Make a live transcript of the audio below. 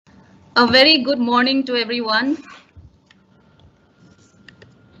A very good morning to everyone.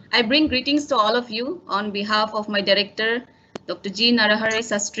 I bring greetings to all of you on behalf of my director, Dr. G. Narahari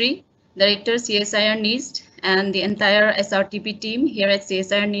Sastry, Director CSIR NIST, and the entire SRTP team here at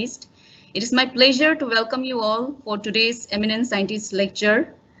CSIR NIST. It is my pleasure to welcome you all for today's Eminent Scientist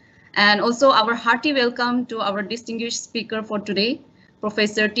lecture, and also our hearty welcome to our distinguished speaker for today,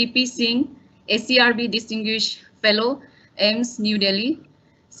 Professor T.P. Singh, SERB Distinguished Fellow, AIIMS, New Delhi.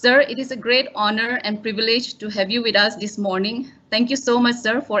 Sir, it is a great honor and privilege to have you with us this morning. Thank you so much,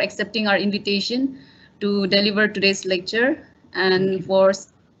 sir, for accepting our invitation to deliver today's lecture and for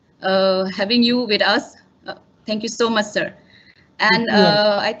having you with us. Thank you so much, sir. And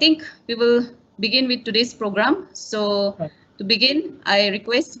I think we will begin with today's program. So to begin, I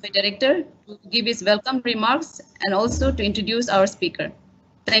request my director to give his welcome remarks and also to introduce our speaker.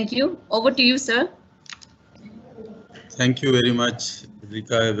 Thank you. Over to you, sir. Thank you very much,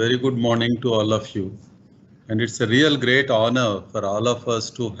 Rika. A very good morning to all of you. And it's a real great honor for all of us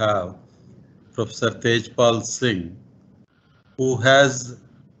to have Professor Tejpal Singh, who has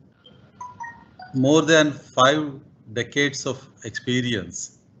more than 5 decades of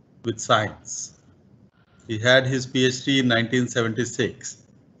experience with science. He had his PhD in 1976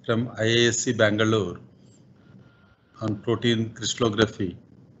 from IISc Bangalore on protein crystallography.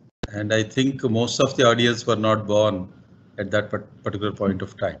 And I think most of the audience were not born at that particular point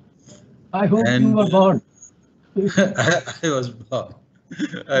of time. I hope you were born. I was born.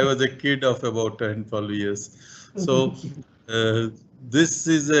 I was a kid of about 10, 12 years. So this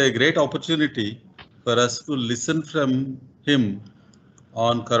is a great opportunity for us to listen from him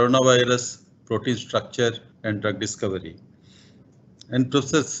on coronavirus protein structure and drug discovery. And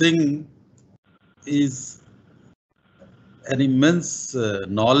Professor Singh is an immense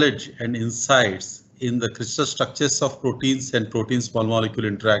knowledge and insights in the crystal structures of proteins and protein small molecule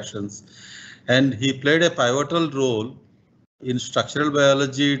interactions. And he played a pivotal role in structural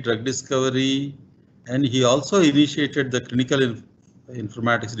biology, drug discovery, and he also initiated the clinical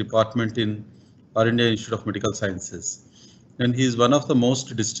informatics department in All India Institute of Medical Sciences. And he is one of the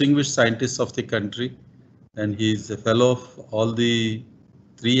most distinguished scientists of the country. And he is a fellow of all the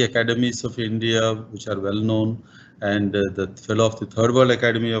 3 academies of India, which are well known, and the fellow of the Third World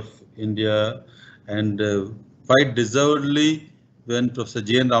Academy of India, and quite deservedly, when Professor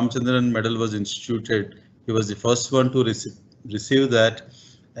G. N. Ramachandran medal was instituted, he was the first one to receive that,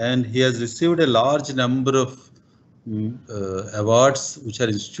 and he has received a large number of awards which are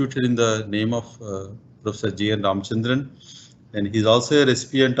instituted in the name of Professor G. N. Ramachandran, and he is also a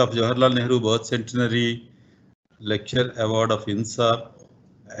recipient of Jawaharlal Nehru Birth Centenary Lecture Award of INSA.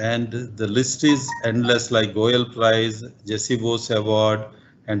 And the list is endless, like Goyal Prize, Jesse Bose Award,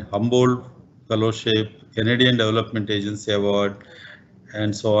 and Humboldt Fellowship, Canadian Development Agency Award,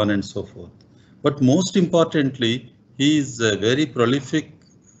 and so on and so forth. But most importantly, he is a very prolific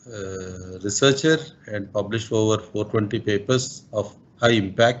researcher and published over 420 papers of high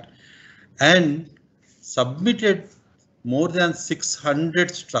impact and submitted more than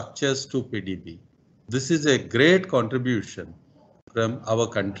 600 structures to PDB. This is a great contribution from our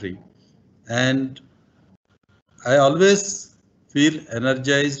country, and I always feel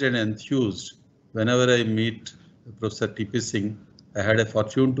energized and enthused whenever I meet Professor T.P. Singh. I had a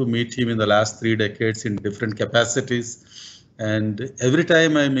fortune to meet him in the last 3 decades in different capacities, and every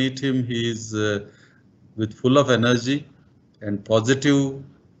time I meet him, he is with full of energy and positive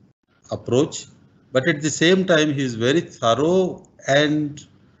approach, but at the same time, he is very thorough and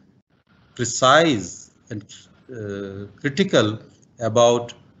precise and critical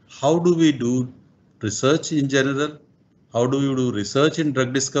about how do we do research in general, how do you do research in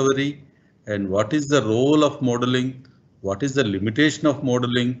drug discovery, and what is the role of modeling, what is the limitation of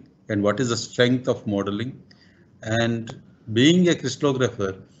modeling, and what is the strength of modeling. And being a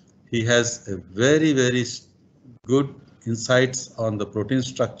crystallographer, he has a very, very good insights on the protein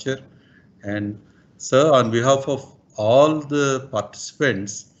structure. And sir, on behalf of all the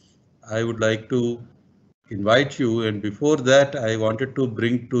participants, I would like to invite you, and before that I wanted to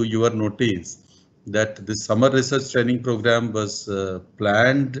bring to your notice that the summer research training program was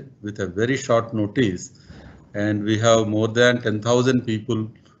planned with a very short notice, and we have more than 10,000 people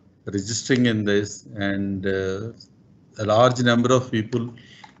registering in this, and a large number of people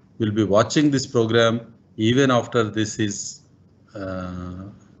will be watching this program even after this is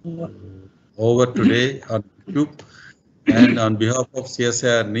over today on YouTube. And on behalf of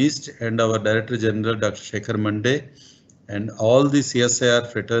CSIR NIST and our Director General, Dr. Shekhar Mande, and all the CSIR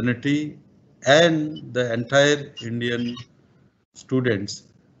fraternity and the entire Indian students,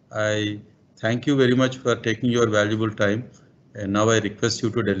 I thank you very much for taking your valuable time And now I request you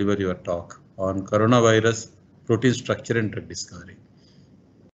to deliver your talk on coronavirus, protein structure and drug discovery.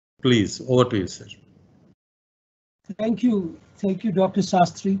 Please, over to you, sir. Thank you, Dr.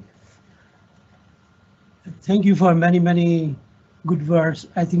 Sastry. Thank you for many good words.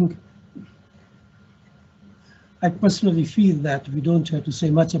 I personally feel that we don't have to say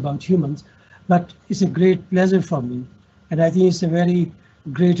much about humans, but it's a great pleasure for me. And I think it's a very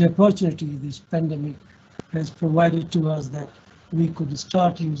great opportunity this pandemic has provided to us that we could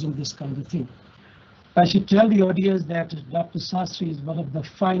start using this kind of thing. I should tell the audience that Dr. Sastry is one of the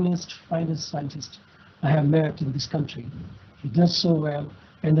finest scientists I have met in this country. He does so well.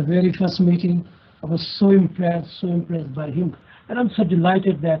 And the very first meeting, I was so impressed by him. And I'm so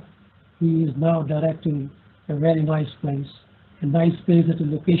delighted that he is now directing a very nice place at a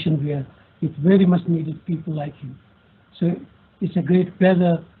location where it very much needed people like him. So it's a great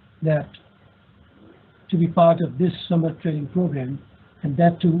pleasure that to be part of this summer training program, and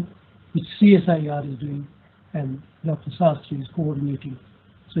that too, which CSIR is doing and Dr. Sastry is coordinating.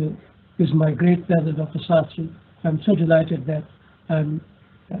 So it's my great pleasure, Dr. Sastry. I'm so delighted that I'm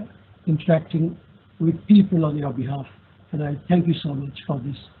interacting with people on your behalf, and I thank you so much for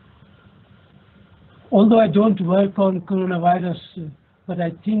this. Although I don't work on coronavirus, but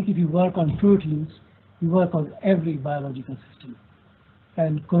I think if you work on proteins, you work on every biological system.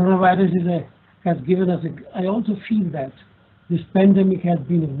 And coronavirus has given us I also feel that this pandemic has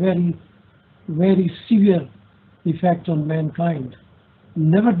been a very severe effect on mankind.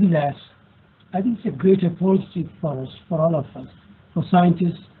 Nevertheless, I think it's a great opportunity for us, for all of us, for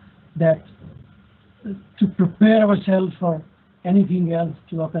scientists, that to prepare ourselves for anything else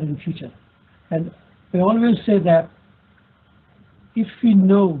to occur in future. And I always say that if we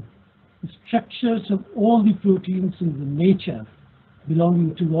know the structures of all the proteins in the nature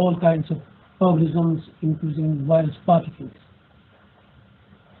belonging to all kinds of organisms, including virus particles,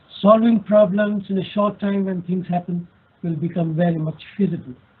 solving problems in a short time when things happen will become very much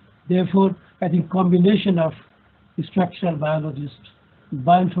feasible. Therefore, I think combination of the structural biologists,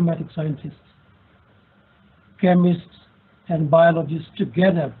 bioinformatics scientists, chemists, and biologists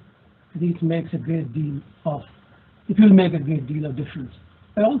together, I think it will make a great deal of difference.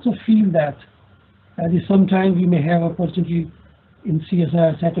 I also feel that sometimes we may have opportunity in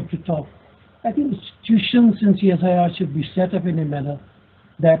CSIR setup to talk. I think institutions in CSIR should be set up in a manner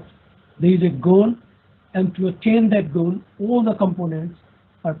that there is a goal, and to attain that goal, all the components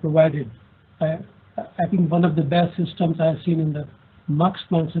are provided. I think one of the best systems I have seen in the Max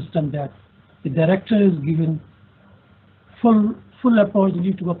Planck system, that the director is given full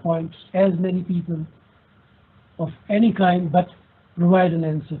opportunity to appoint as many people of any kind, but provide an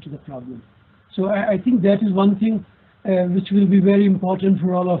answer to the problem. So I think that is one thing which will be very important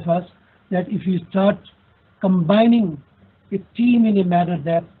for all of us, that if you start combining a team in a manner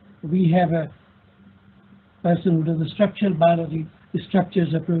that we have a person who does the structural biology, the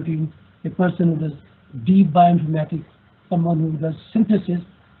structures of protein, a person who does deep bioinformatics, someone who does synthesis,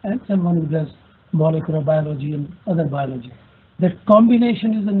 and someone who does molecular biology and other biology. That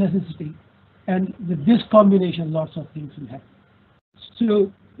combination is a necessity, and with this combination, lots of things will happen.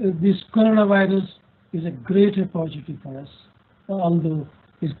 So this coronavirus is a great opportunity for us, although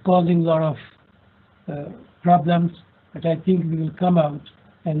it's causing a lot of problems, but I think we will come out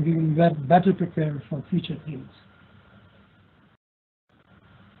and we will be better prepared for future things.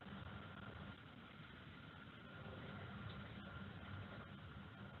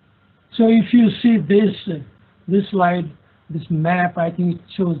 So if you see this slide, this map, I think it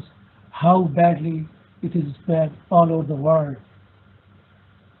shows how badly it is spread all over the world.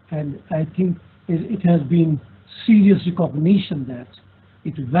 And I think it has been serious recognition that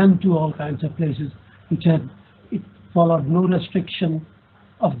it went to all kinds of places. It followed no restriction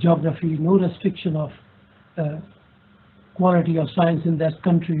of geography, no restriction of quality of science in that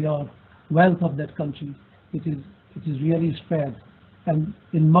country or wealth of that country. It is really spread. And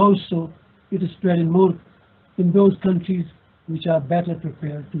in most, so it is spread in those countries which are better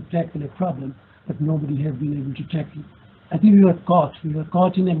prepared to tackle a problem, but nobody has been able to tackle it. I think we were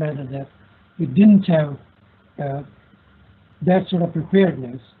caught in a manner that we didn't have that sort of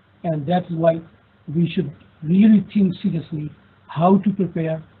preparedness, and that's why we should really think seriously how to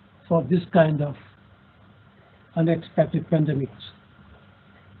prepare for this kind of unexpected pandemics.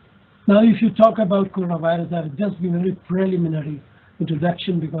 Now, if you talk about coronavirus, I'll just give a very preliminary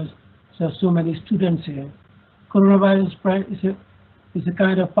introduction because there are so many students here. Coronavirus is a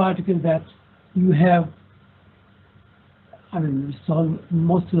kind of particle that you have. I mean,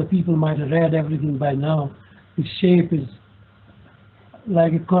 most of the people might have read everything by now. Its shape is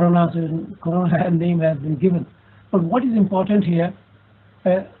like a corona name has been given. But what is important here,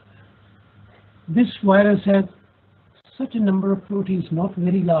 this virus has such a number of proteins, not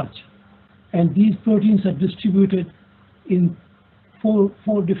very large, and these proteins are distributed in four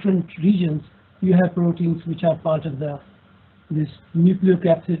different regions. You have proteins which are part of this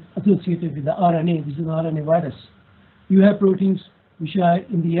nucleocapsid associated with the RNA. This is an RNA virus. You have proteins which are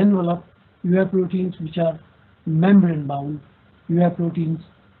in the envelope. You have proteins which are membrane bound. You have proteins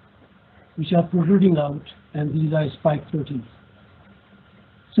which are protruding out, and these are spike proteins.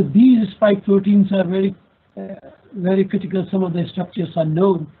 So these spike proteins are very critical. Some of the structures are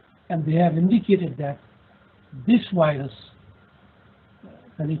known, and they have indicated that this virus,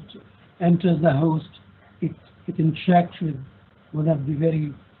 when it enters the host, it interacts with one of the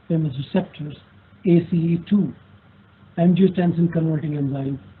very famous receptors, ACE2, angiotensin converting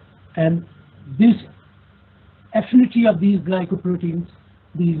enzyme, and this affinity of these glycoproteins,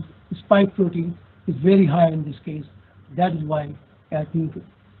 these spike proteins, is very high in this case. That is why I think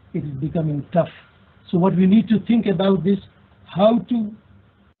it is becoming tough. So what we need to think about this, how to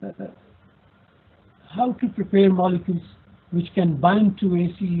prepare molecules which can bind to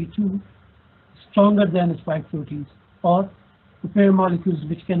ACE2 stronger than spike proteins, or prepare molecules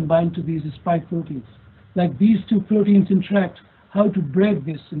which can bind to these spike proteins. Like these two proteins interact, how to break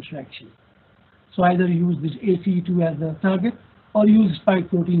this interaction. So either use this ACE2 as the target or use spike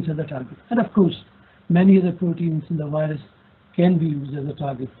proteins as a target. And of course, many other proteins in the virus can be used as a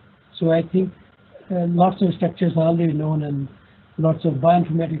target. So I think lots of structures are already known, and lots of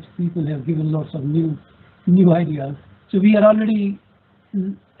bioinformatics people have given lots of new ideas. So we are already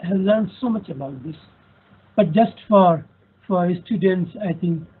have learned so much about this. But just for students, I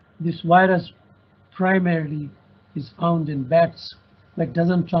think this virus primarily is found in bats, but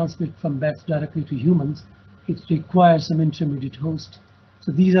doesn't transmit from bats directly to humans. It requires some intermediate host.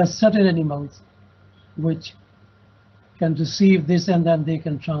 So these are certain animals which can receive this, and then they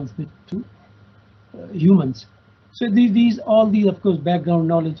can transmit to humans. So all these, of course, background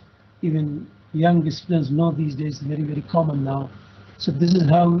knowledge, even young students know these days, very, very common now. So this is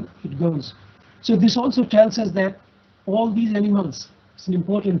how it goes. So this also tells us that all these animals, it's an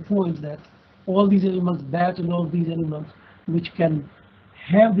important point that all these animals, bat and all these animals which can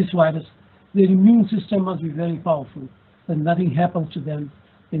have this virus, their immune system must be very powerful, and nothing happens to them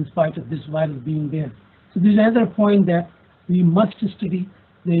in spite of this virus being there. So this is another point that we must study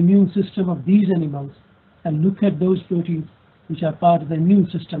the immune system of these animals and look at those proteins which are part of the immune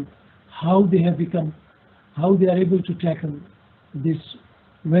system, how they have become, how they are able to tackle this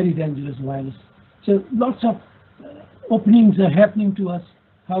very dangerous virus. So lots of openings are happening to us,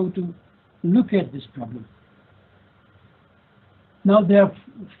 how to look at this problem. Now there are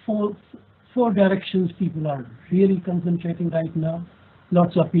four directions people are really concentrating right now.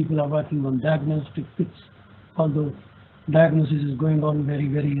 Lots of people are working on diagnostic kits, although diagnosis is going on very,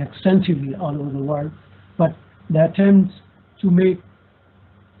 very extensively all over the world. But the attempts to make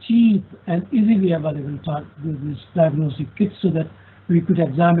cheap and easily available these diagnostic kits so that we could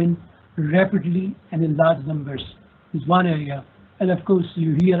examine rapidly and in large numbers is one area. And of course,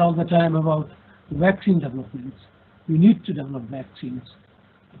 you hear all the time about vaccine developments. We need to develop vaccines.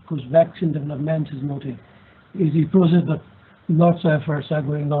 Of course, vaccine development is not an easy process, but lots of efforts are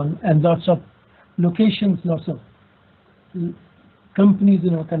going on, and lots of locations, lots of companies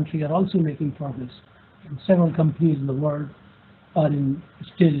in our country are also making progress. And several companies in the world are in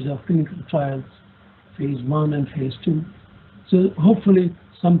stages of clinical trials, phase 1 and phase 2. So hopefully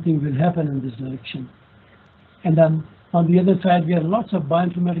something will happen in this direction. And then on the other side, we have lots of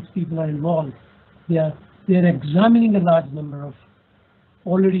bioinformatics people are involved. They are examining a large number of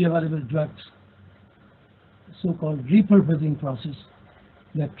already available drugs, so-called repurposing process.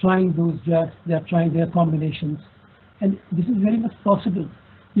 They are trying those drugs, they are trying their combinations, and this is very much possible.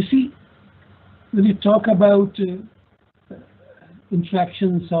 You see, when you talk about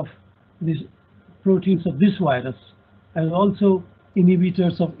interactions of these proteins of this virus, and also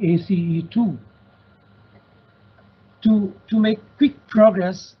inhibitors of ACE2, to make quick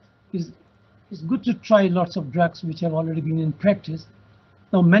progress is good to try lots of drugs which have already been in practice.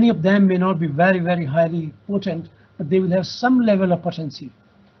 Now, many of them may not be very, very highly potent, but they will have some level of potency.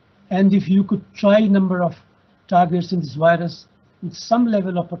 And if you could try a number of targets in this virus with some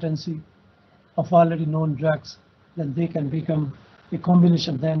level of potency of already known drugs, then they can become, a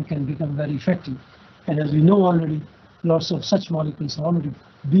combination of them can become very effective. And as we know already, lots of such molecules are already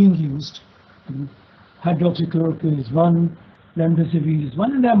being used. Hydroxychloroquine is one, remdesivir is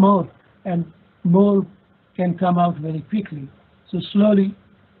one, and there are more. And more can come out very quickly. So slowly,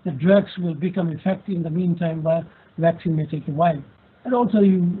 the drugs will become effective. In the meantime, while vaccine may take a while. And also,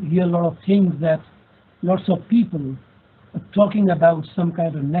 you hear a lot of things that lots of people are talking about some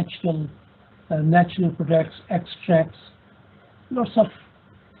kind of natural products, extracts, lots of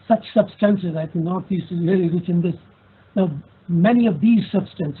such substances. I think Northeast is very rich in this. Now, many of these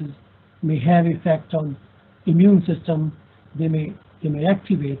substances may have effect on immune system. They may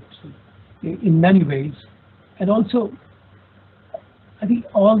activate in many ways, and also I think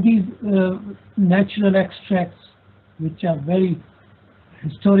all these natural extracts, which are very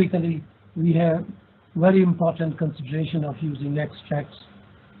historically, we have very important consideration of using extracts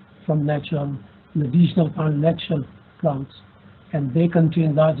from natural, medicinal natural plants, and they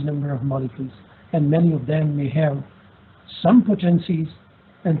contain large number of molecules, and many of them may have some potencies,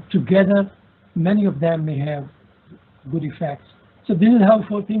 and together many of them may have good effects. So this is how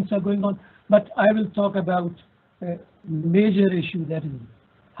 4 things are going on, but I will talk about a major issue, that is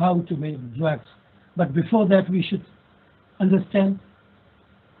how to make drugs. But before that, we should understand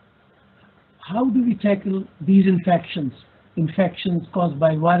how do we tackle these infections caused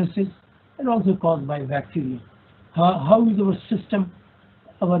by viruses and also caused by bacteria. How is our system,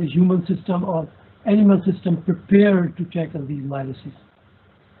 our human system or animal system prepared to tackle these viruses?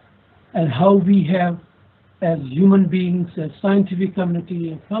 And how we have, as human beings, as scientific community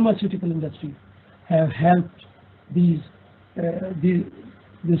and pharmaceutical industry, have helped this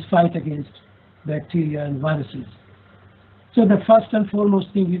fight against bacteria and viruses. So the first and foremost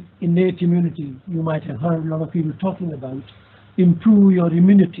thing is innate immunity. You might have heard a lot of people talking about improve your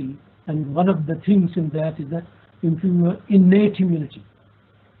immunity, and one of the things in that is that improve your innate immunity.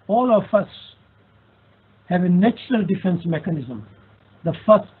 All of us have a natural defense mechanism. The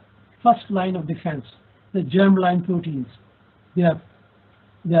first line of defense, the germline proteins, they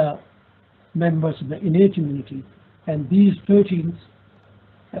are members of the innate immunity, and these proteins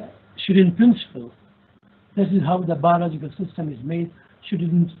should in principle, this is how the biological system is made, should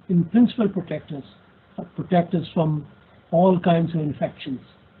in principle protect us from all kinds of infections.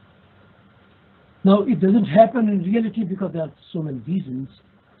 Now, it doesn't happen in reality because there are so many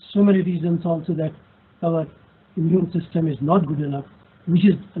reasons also that our immune system is not good enough, which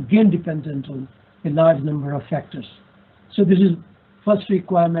is again dependent on a large number of factors. So this is first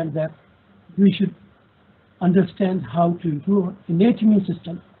requirement, that we should understand how to improve innate immune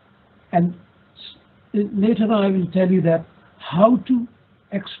system, and later on I will tell you that how to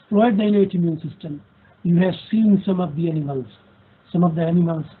exploit the innate immune system. You have seen some of the animals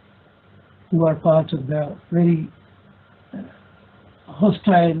who are part of the very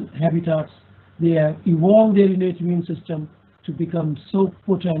hostile habitats. They have evolved their innate immune system to become so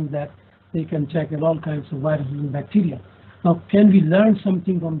potent that they can tackle all kinds of viruses and bacteria. Now, can we learn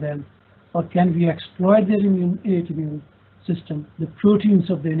something from them, or can we exploit their innate immune system, the proteins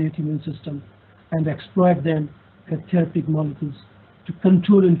of the innate immune system, and exploit them as therapeutic molecules to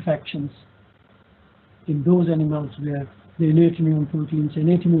control infections in those animals where the innate immune proteins,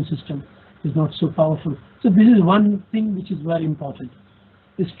 innate immune system is not so powerful? So this is one thing which is very important.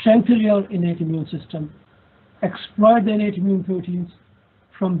 Strengthen your innate immune system, exploit the innate immune proteins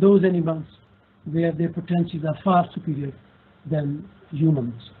from those animals where their potentials are far superior than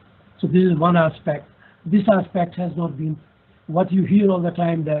humans. So this is one aspect. This aspect has not been what you hear all the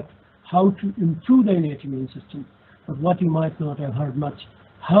time, that how to improve the innate immune system, but what you might not have heard much,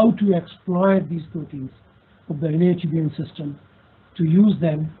 how to exploit these proteins of the innate immune system to use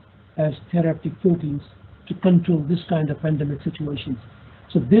them as therapeutic proteins to control this kind of pandemic situations.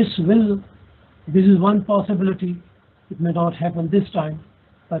 So this is one possibility. It may not happen this time,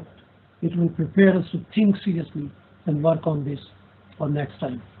 but it will prepare us to think seriously and work on this for next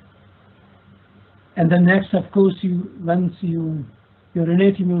time. And then next, of course, once your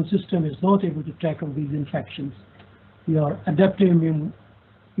innate immune system is not able to tackle these infections, your adaptive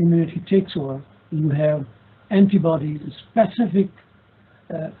immunity takes over. You have antibodies, specific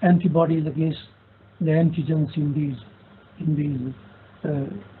antibodies against the antigens in these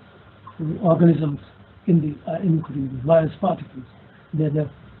organisms, including the virus particles. They're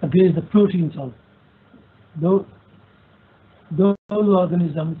against the proteins of those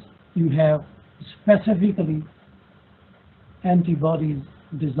organisms. You have specifically antibodies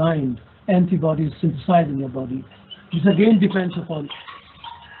designed, antibodies synthesized in your body. This again depends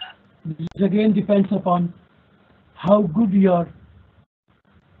upon how good your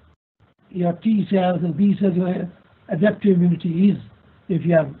T cells and B cells, your adaptive immunity is. If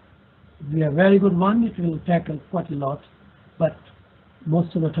you have a very good one, it will tackle quite a lot. But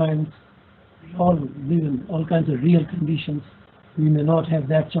most of the time, we all live in all kinds of real conditions. We may not have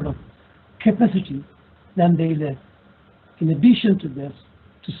that sort of capacity. Then there is in addition to this,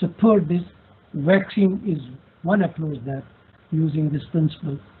 to support this, vaccine is one approach, that using this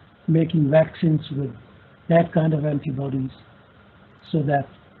principle, making vaccines with that kind of antibodies so that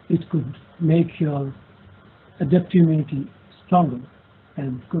it could make your adaptive immunity stronger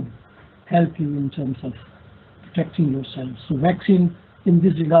and could help you in terms of protecting yourself. So vaccine in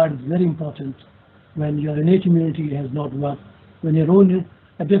this regard is very important. When your innate immunity has not worked, when your own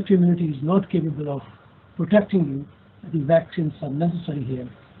adaptive immunity is not capable of protecting you, I think vaccines are necessary here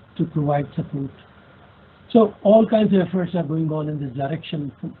to provide support. So all kinds of efforts are going on in this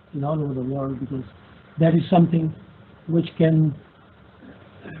direction in all over the world, because that is something which can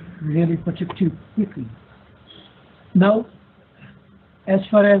really protect you quickly. Now, as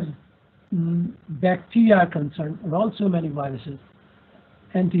far as bacteria are concerned, and also many viruses,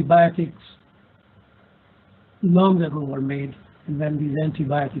 antibiotics long ago were made, and when these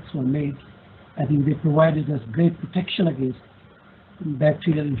antibiotics were made, I think they provided us great protection against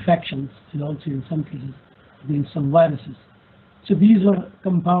bacterial infections and also in some cases against some viruses. So these were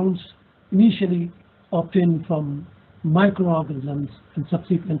compounds initially obtained from microorganisms, and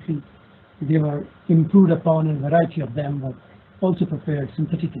subsequently they were improved upon, and a variety of them were also prepared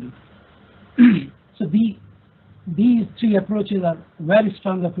synthetically. So these three approaches are very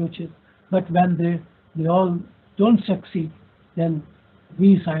strong approaches, but when they all don't succeed, then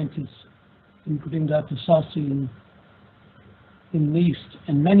we scientists, including Dr. Sastry in the East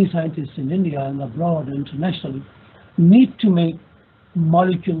and many scientists in India and abroad and internationally, need to make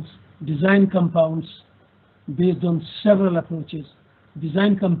molecules, design compounds based on several approaches,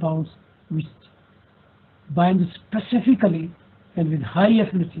 design compounds which bind specifically and with high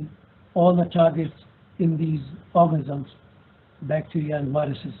affinity all the targets in these organisms, bacteria and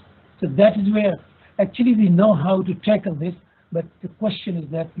viruses. So that is where actually we know how to tackle this, but the question is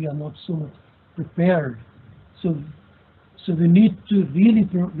that we are not so much prepared. So we need to really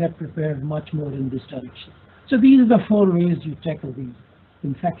get prepared much more in this direction. So these are the 4 ways you tackle these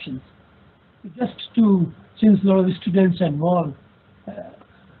infections. Just to, since a lot of the students are involved,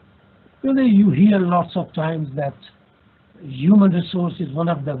 you hear lots of times that human resource is one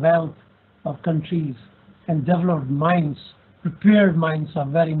of the wealth of countries, and developed minds, prepared minds are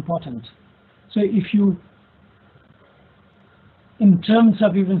very important. So if you, in terms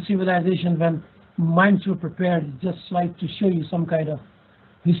of even civilization, when minds were prepared, just like to show you some kind of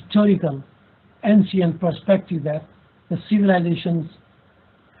historical ancient perspective that the civilizations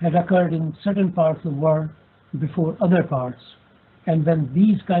had occurred in certain parts of the world before other parts. And when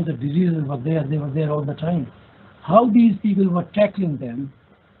these kinds of diseases were there, they were there all the time. How these people were tackling them,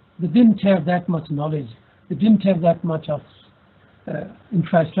 they didn't have that much knowledge. They didn't have that much of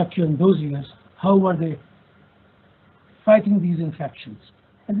infrastructure in those years. How were they fighting these infections?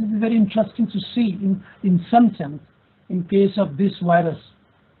 And this is very interesting to see in some sense. In case of this virus,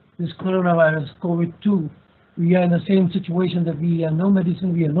 this coronavirus, COVID-2, we are in the same situation that we have no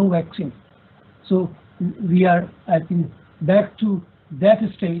medicine, we have no vaccine. So we are, I think, back to that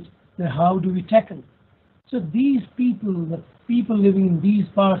stage, that how do we tackle? So these people, the people living in these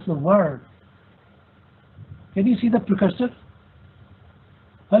parts of the world, can you see the precursor?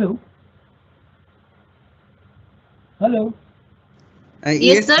 Hello? Hello?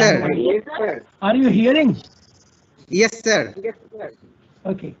 Yes, sir. Yes, sir. Are you hearing? Yes, sir. Yes, sir.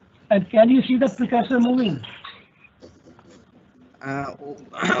 Okay. And can you see the precursor moving?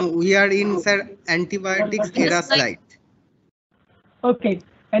 We are in, sir, antibiotics era slide. Okay.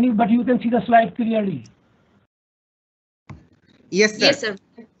 But you can see the slide clearly. Yes, sir. Yes, sir.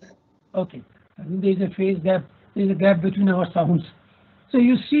 Okay. I think there is a phase gap. There is a gap between our sounds. So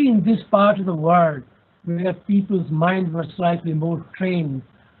you see in this part of the world where people's minds were slightly more trained,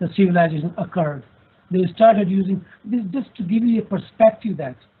 the civilization occurred. They started using this just to give you a perspective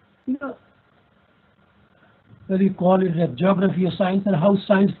that, whether you call it a geography or science, and how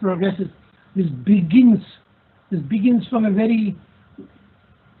science progresses. This begins from a very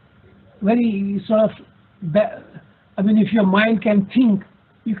sort of, if your mind can think,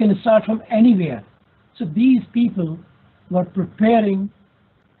 you can start from anywhere. So these people were preparing,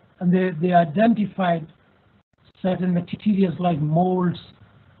 and they identified certain materials like molds,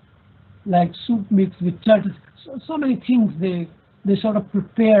 like soup mix with turtles. So many things they sort of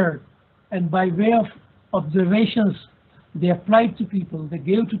prepared, and by way of observations, they applied to people, they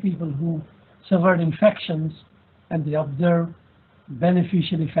gave to people who suffered infections, and they observed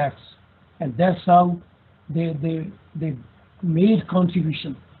beneficial effects. And that's how they made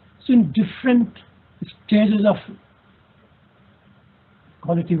contribution. So in different stages of,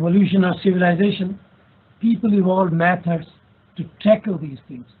 call it evolution or civilization, people evolved methods to tackle these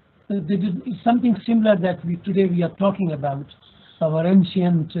things. So it's something similar that today we are talking about, our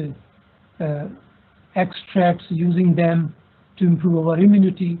ancient extracts, using them to improve our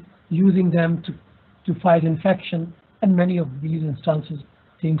immunity, using them to to fight infection, and many of these instances,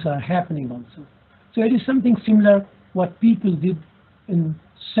 things are happening also. So it is something similar what people did in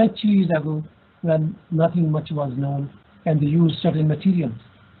centuries ago when nothing much was known and they used certain materials.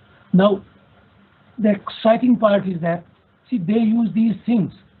 Now, the exciting part is that, see, they use these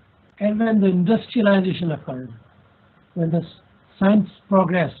things, and when the industrialization occurred, when the science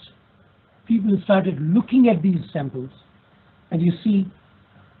progressed, people started looking at these samples, and you see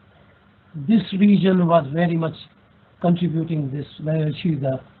this region was very much contributing this, where you see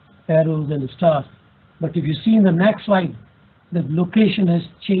the arrows and the stars. But if you see in the next slide, the location has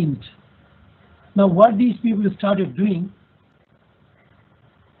changed. Now, what these people started doing,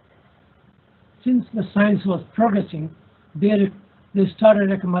 since the science was progressing, they started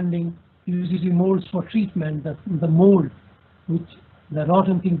recommending using molds for treatment. The mold, which the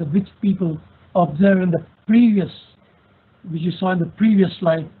rotten thing, which people observed in the previous, which you saw in the previous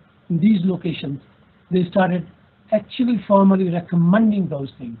slide, in these locations, they started actually formally recommending those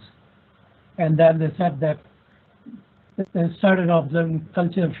things. And then they said that they started observing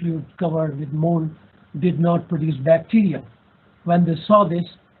culture fluid covered with mold did not produce bacteria. When they saw this,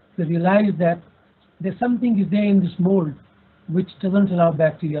 they realized that there's something is there in this mold which doesn't allow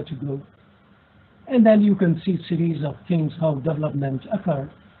bacteria to grow. And then you can see series of things, how development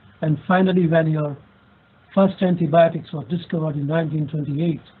occurred. And finally, when your first antibiotics were discovered in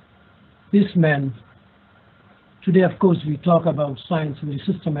 1928, this man, today of course we talk about science, very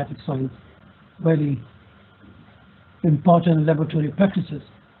systematic science, very important laboratory practices,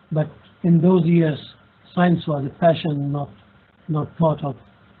 but in those years science was a passion, not thought of,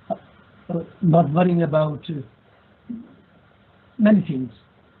 not worrying about many things.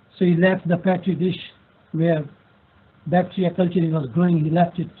 So he left the petri dish where bacteria culture was growing, he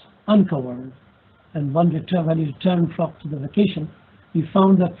left it uncovered. And when he returned from the vacation, he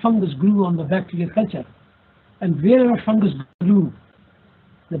found that fungus grew on the bacteria culture. And wherever fungus grew,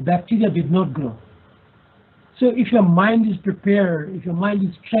 the bacteria did not grow. So if your mind is prepared, if your mind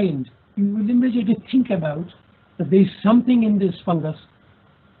is trained, you will immediately think about that there is something in this fungus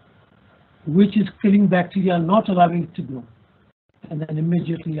which is killing bacteria, not allowing it to grow. And then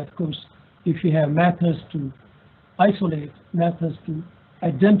immediately, of course, if you have methods to isolate, methods to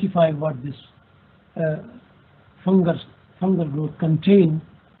identify what this fungal growth contained,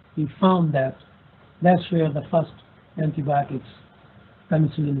 he found that that's where the first antibiotics,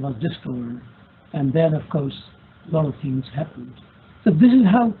 penicillin, was discovered. And then, of course, a lot of things happened. So this is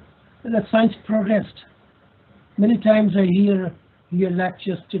how the science progressed. Many times I hear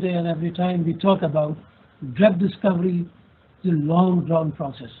lectures today, and every time we talk about drug discovery, it's a long drawn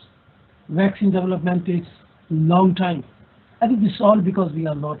process. Vaccine development takes a long time. I think this is all because we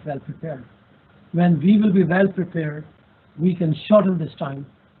are not well prepared. When we will be well prepared, we can shorten this time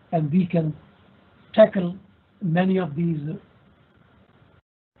and we can tackle many of these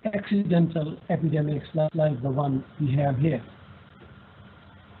accidental epidemics like the one we have here.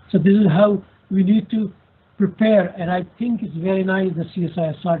 So this is how we need to prepare, and I think it's very nice that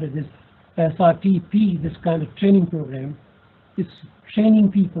CSIR started this SRTP, this kind of training program. It's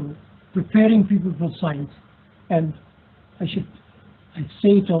training people, preparing people for science, and I say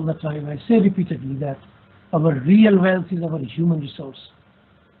it all the time, I say repeatedly that our real wealth is our human resource,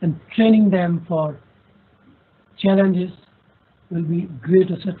 and training them for challenges will be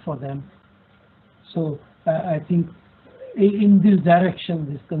great asset for them. So I think in this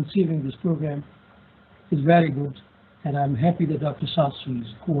direction, this conceiving this program is very good, and I'm happy that Dr. Sastry is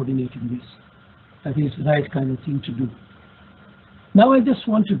coordinating this. I think it's the right kind of thing to do. Now I just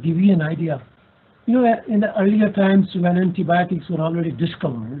want to give you an idea. You know, in the earlier times when antibiotics were already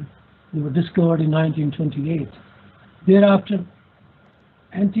discovered, they were discovered in 1928. Thereafter,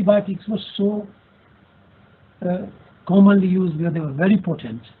 antibiotics were so commonly used where they were very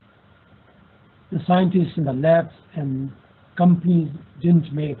potent. The scientists in the labs and companies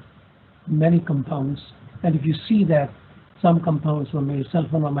didn't make many compounds. And if you see that some compounds were made,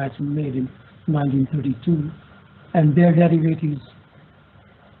 sulfonamides were made in 1932, and their derivatives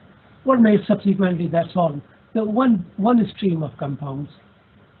were made subsequently, that's all. The one stream of compounds.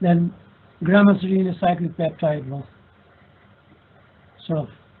 Then grammasterine cyclic peptide was sort of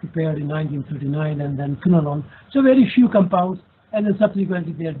prepared in 1939, and then quinolone. So very few compounds, and then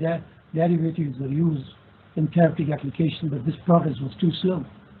subsequently their derivatives were used in therapeutic application, but this progress was too slow.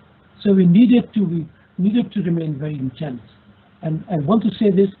 So we needed to remain very intense. And I want to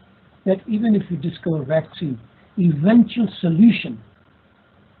say this, that even if we discover vaccine, eventual solution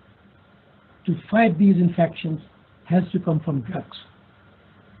to fight these infections has to come from drugs.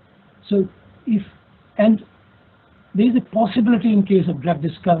 So and there is a possibility in case of drug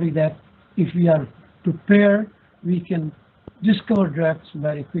discovery that if we are prepare, we can discover drugs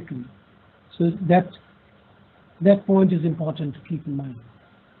very quickly. So that point is important to keep in mind.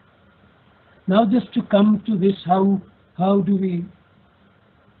 Now, just to come to this, how do we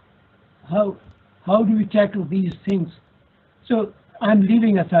tackle these things? So I'm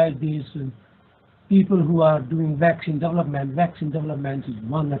leaving aside these people who are doing vaccine development. Vaccine development is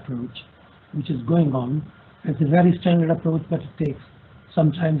one approach which is going on. It's a very standard approach, but it takes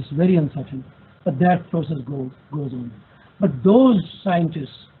sometimes very uncertain. But that process goes on. But those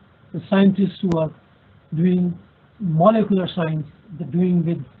scientists, the scientists who are doing molecular science, the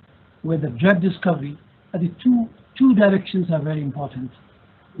doing with the drug discovery, the two directions are very important.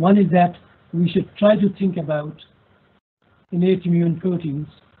 One is that we should try to think about innate immune proteins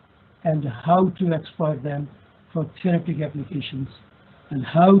and how to exploit them for therapeutic applications, and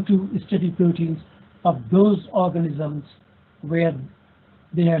how to study proteins of those organisms where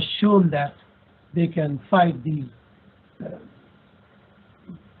they have shown that they can fight these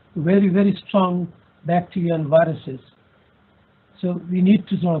very, very strong bacteria and viruses. So we need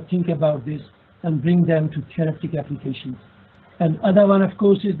to sort of think about this and bring them to therapeutic applications. And other one, of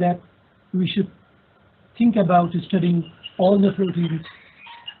course, is that we should think about studying all the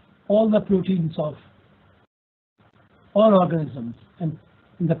proteins of all organisms, and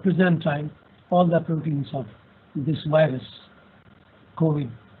in the present time, all the proteins of this virus,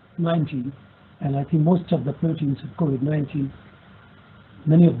 COVID-19. And I think most of the proteins of COVID-19,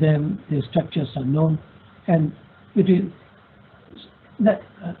 many of them, their structures are known, and it is that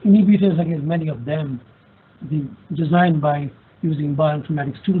inhibitors against many of them, designed by using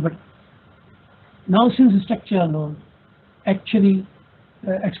bioinformatics tool. But now, since the structure are known, actually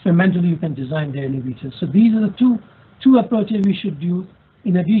experimentally you can design the inhibitors. So these are the two approaches we should use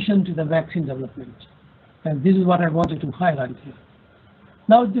in addition to the vaccine development. And this is what I wanted to highlight here.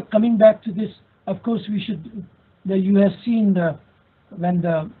 Now, coming back to this, of course, we should. You have seen when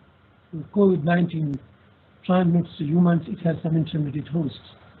the COVID-19 transmits to humans, it has some intermediate hosts.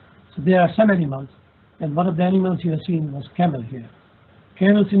 So there are some animals, and one of the animals you have seen was camel here.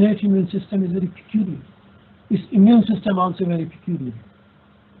 Camel's innate immune system is very peculiar. Its immune system also very peculiar.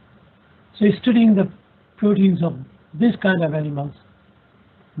 So studying the proteins of this kind of animals,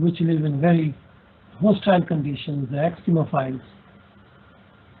 which live in very hostile conditions, the extremophiles.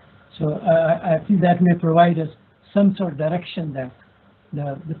 So I think that may provide us some sort of direction that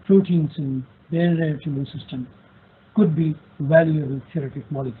the proteins in their innate immune system could be valuable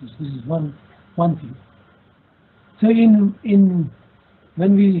therapeutic molecules. This is one thing. So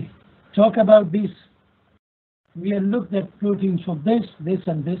when we talk about this, we have looked at proteins from this,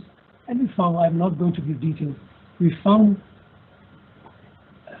 and this, and we found, I'm not going to give details, we found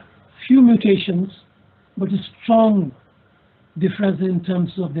few mutations, but a strong difference in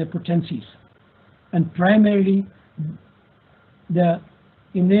terms of their potencies. And primarily, the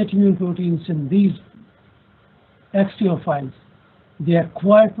innate immune proteins in these extriophiles, they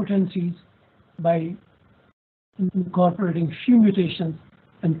acquire potencies by incorporating few mutations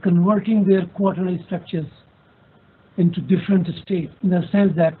and converting their quaternary structures into different states, in the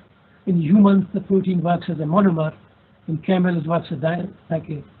sense that in humans the protein works as a monomer, in camels works as like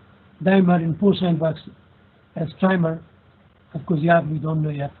a dimer, in porcine works as trimer. Of course, yeah, we don't know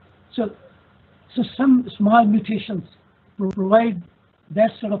yet. So some small mutations provide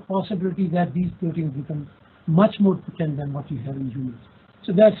that sort of possibility that these proteins become much more potent than what you have in humans.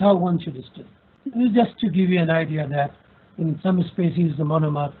 So that's how one should study. This is just to give you an idea that in some species the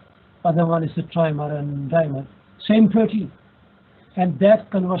monomer, other one is a trimer and dimer, same protein. And that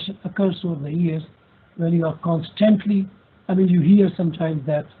conversion occurs over the years when you are constantly, I mean, you hear sometimes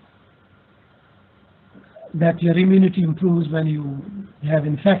that your immunity improves when you have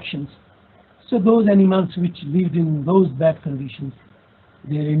infections. So those animals which lived in those bad conditions,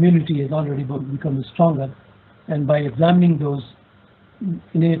 their immunity has already become stronger. And by examining those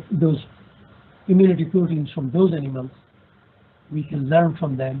immunity proteins from those animals, we can learn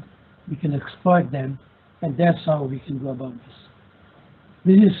from them, we can exploit them, and that's how we can go about this.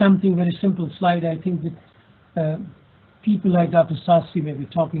 This is something very simple slide. I think that people like Dr. Sastry may be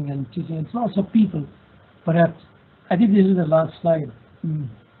talking and teaching, and lots of people, perhaps. I think this is the last slide.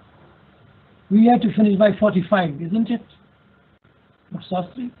 We have to finish by 45, isn't it, Dr.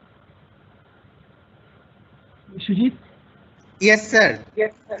 Sastry? Sujit? Yes, sir.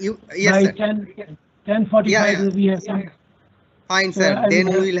 Yes, sir. Yes, by sir. 10:45, Yeah. we have some. Fine, sir. Then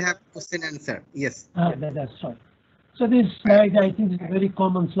we will have question and answer. Yes. That's right. So this slide, I think, is a very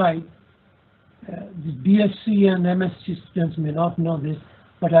common slide. The BSc and MSc students may not know this,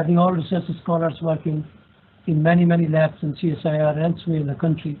 but I think all research scholars working in many labs in CSIR and elsewhere in the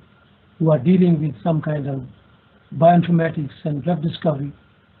country, who are dealing with some kind of bioinformatics and drug discovery,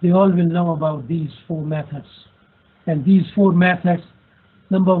 they all will know about these 4 methods. And these 4 methods,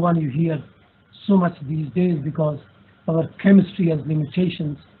 number one, you hear so much these days because our chemistry has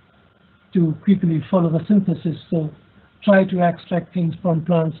limitations to quickly follow the synthesis. So try to extract things from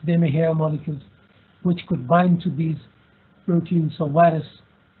plants. They may have molecules which could bind to these proteins or virus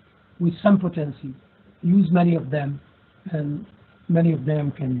with some potency. Use many of them, and many of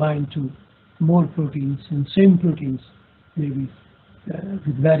them can bind to more proteins and same proteins, maybe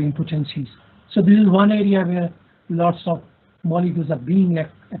with varying potencies. So this is one area where lots of molecules are being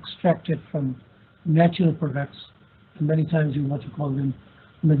extracted from natural products. And many times you want to call them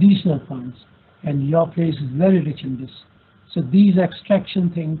medicinal plants, and your place is very rich in this. So these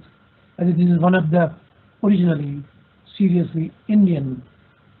extraction things, I think this is one of the originally seriously Indian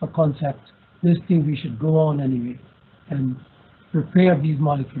concepts. This thing we should go on anyway and prepare these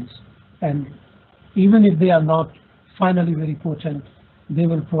molecules. And even if they are not finally very potent, they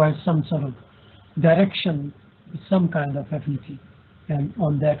will provide some sort of direction with some kind of affinity, and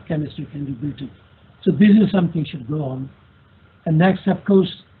on that chemistry can be built in. So this is something should go on. And next, of course,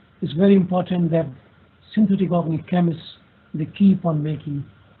 it's very important that synthetic organic chemists, they keep on making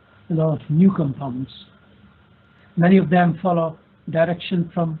a lot of new compounds. Many of them follow direction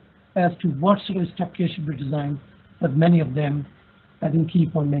from as to what sort of structure should be designed, but many of them, I think,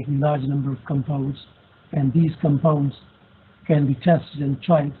 keep on making large number of compounds, and these compounds can be tested and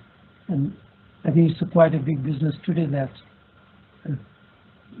tried. And I think it's quite a big business today that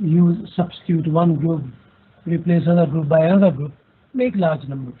you substitute one group, replace other group by another group, make large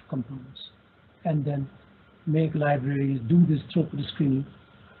number of compounds, and then make libraries, do this throughput screening.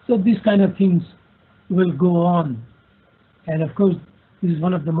 So these kind of things will go on. And of course, this is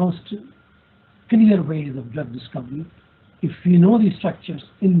one of the most clear ways of drug discovery. If we know these structures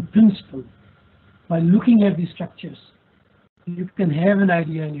in principle, by looking at these structures, you can have an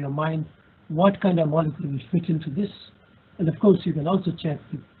idea in your mind what kind of molecule will fit into this. And of course, you can also check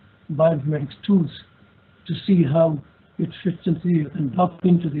with bioinformatics tools to see how it fits into. You can dock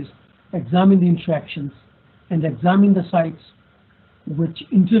into this, examine the interactions, and examine the sites which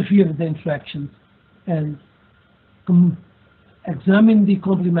interfere with the interactions, and examine the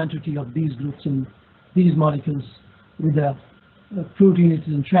complementarity of these groups in these molecules with the protein it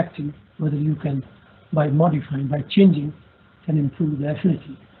is interacting, whether you can, by modifying, by changing, can improve the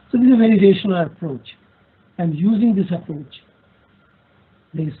affinity. So this is a very rational approach. And using this approach,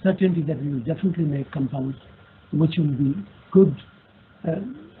 there is certainty that we will definitely make compounds which will be good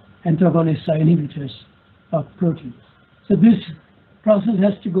antagonists or inhibitors of proteins. So this process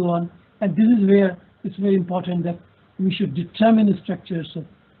has to go on, and this is where it's very important that we should determine the structures of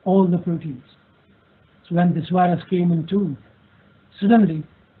all the proteins. So when this virus came into, suddenly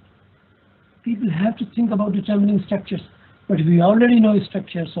people have to think about determining structures, but we already know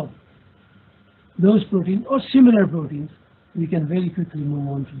structures of those proteins or similar proteins, we can very quickly move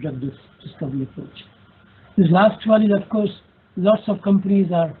on to drug discovery approach. This last one is, of course, lots of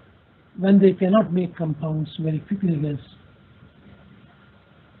companies are, when they cannot make compounds very quickly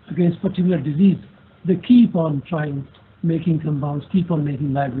against particular disease, they keep on trying making compounds, keep on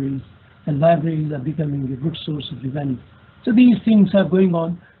making libraries, and libraries are becoming a good source of revenue. So these things are going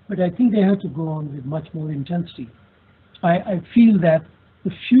on, but I think they have to go on with much more intensity. I feel that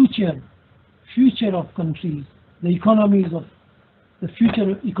the future of countries, the economies of the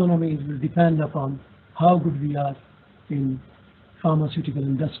future economies will depend upon how good we are in pharmaceutical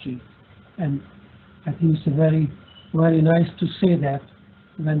industry. And I think it's very, very nice to say that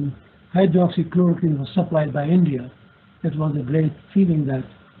when hydroxychloroquine was supplied by India, it was a great feeling that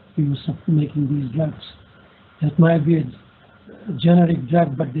we were making these drugs. That might be a generic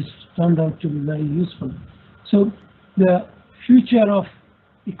drug, but this turned out to be very useful. So the future of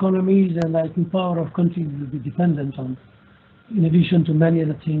economies and I think power of countries will be dependent on, in addition to many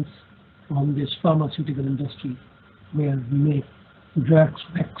other things, on this pharmaceutical industry, where we make drugs,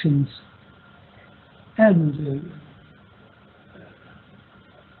 vaccines, and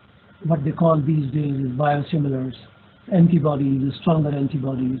what they call these days is biosimilars, antibodies, stronger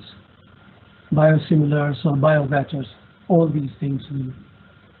antibodies, biosimilars or biobetters. All these things will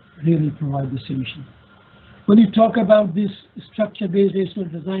really provide the solution. When you talk about this structure-based rational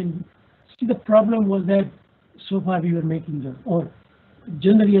design, see, the problem was that so far we were making them, or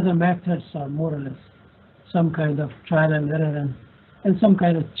generally other methods are more or less some kind of trial and error and some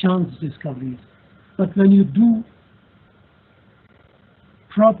kind of chance discoveries. But when you do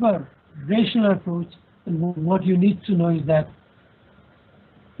proper rational approach, and what you need to know is that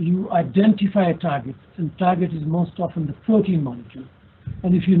you identify a target, and target is most often the protein molecule.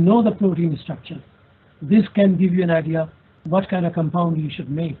 And if you know the protein structure, this can give you an idea what kind of compound you should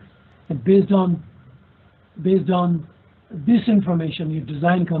make. And based on this information, you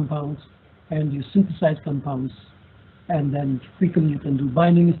design compounds and you synthesize compounds, and then quickly you can do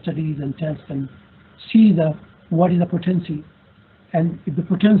binding studies and test and see what is the potency. And if the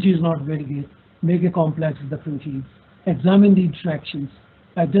potency is not very good, make a complex of the protein, examine the interactions,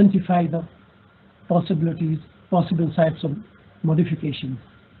 identify the possibilities, possible sites of modification,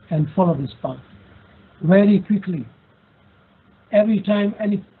 and follow this path very quickly. Every time,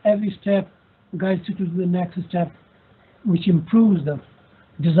 every step guides you to the next step, which improves the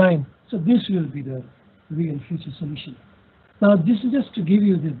design. So this will be the real future solution. Now, this is just to give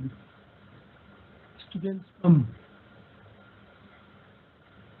you the students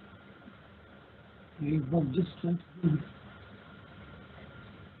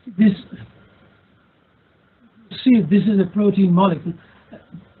this is a protein molecule.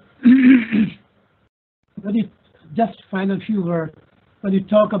 But just final few words. When you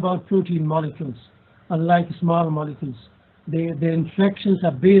talk about protein molecules, unlike small molecules, their interactions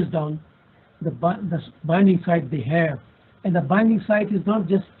are based on the binding site they have. And the binding site is not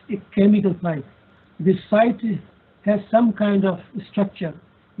just a chemical site. This site has some kind of structure.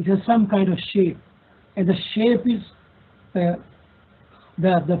 It has some kind of shape. And the shape is the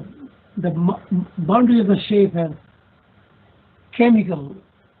boundary of the shape has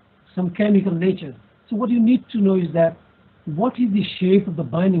some chemical nature. So what you need to know is that what is the shape of the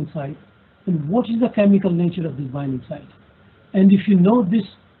binding site and what is the chemical nature of this binding site. And if you know this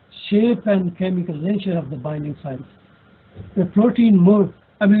shape and chemical nature of the binding site, the protein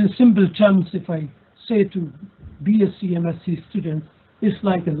in simple terms, if I say to BSc, MSc students, it's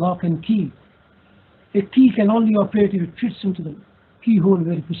like a lock and key. A key can only operate if it fits into the keyhole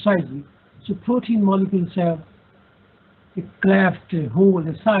very precisely. So protein molecules have a cleft, a hole,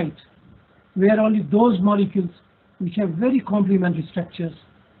 a site, where only those molecules which have very complementary structures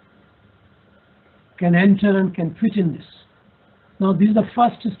can enter and can fit in this. Now, this is the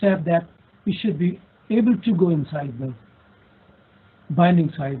first step, that we should be able to go inside the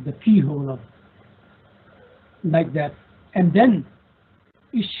binding site, the keyhole, like that. And then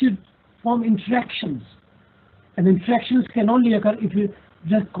it should form interactions. And interactions can only occur if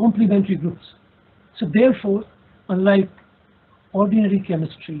there's complementary groups. So therefore, unlike ordinary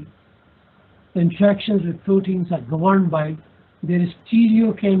chemistry, the interactions with proteins are governed by their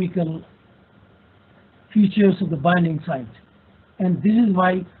stereochemical features of the binding site. And this is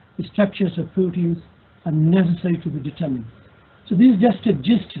why the structures of proteins are necessary to be determined. So this is just a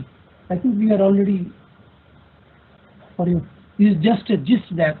gist. I think we are already, this is just a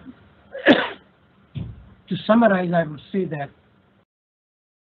gist that, to summarize, I would say that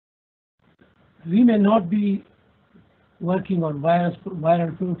we may not be working on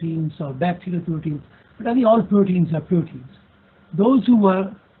viral proteins or bacterial proteins, but I think all proteins are proteins. Those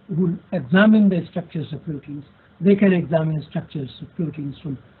who examine the structures of proteins, they can examine the structures of proteins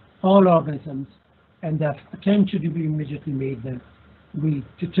from all organisms, and that attempt should be immediately made that we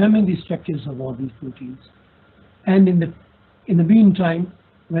determine the structures of all these proteins. And in the meantime,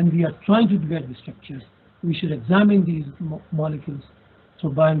 when we are trying to develop the structures, we should examine these molecules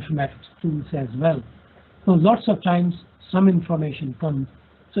through bioinformatics tools as well. So lots of times some information comes.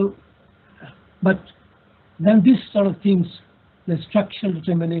 So, but then this sort of things, the structural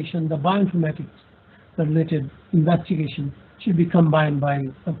determination, the bioinformatics related investigation should be combined by,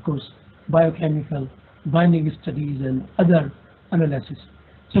 of course, biochemical binding studies and other analysis.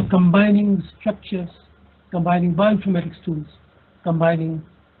 So combining structures, combining bioinformatics tools, combining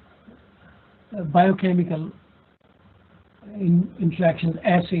biochemical interactions,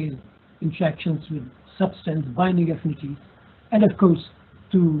 assays, interactions with substance, binding affinities, and of course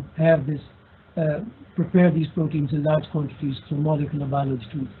to have this, prepare these proteins in large quantities through molecular biology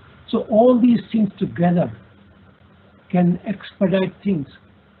tools. So all these things together can expedite things,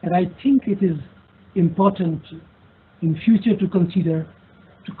 and I think it is important in future to consider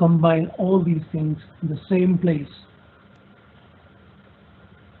to combine all these things in the same place.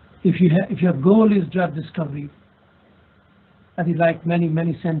 If your goal is drug discovery, I think like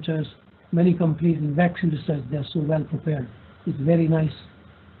many centers, many companies in vaccine research, they're so well prepared. It's very nice.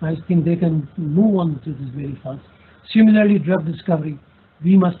 I think they can move on to this very fast. Similarly, drug discovery,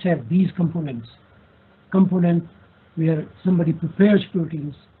 we must have these components. Component where somebody prepares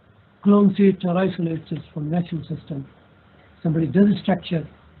proteins, clones it or isolates it from natural system. Somebody does a structure,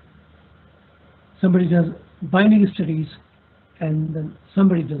 somebody does binding studies, and then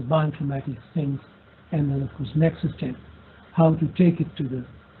somebody does bioinformatics things, and then of course next step, how to take it to the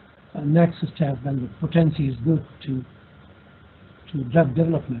next step when the potency is good to to drug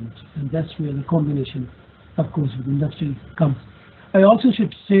development, and that's where the combination, of course, with industry comes. I also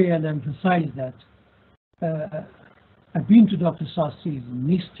should say and emphasize that I've been to Dr. Sastri's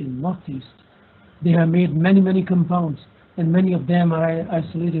in East, in Northeast. They have made many compounds, and many of them are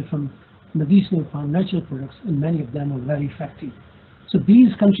isolated from medicinal, from natural products, and many of them are very effective. So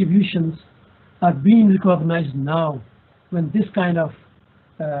these contributions are being recognized now when this kind of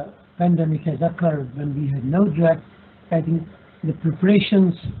pandemic has occurred, when we had no drug. I think the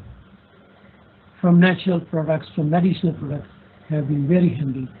preparations from natural products, from medicinal products, have been very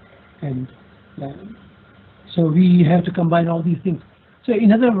handy, and so we have to combine all these things. So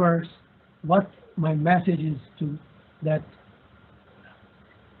in other words, what my message is to that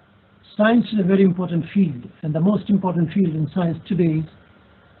science is a very important field, and the most important field in science today is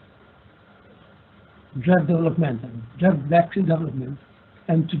drug development and drug vaccine development.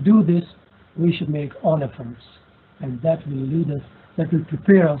 And to do this, we should make all efforts, and that will lead us, that will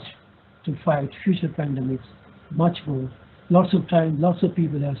prepare us to fight future pandemics much more. Lots of time, lots of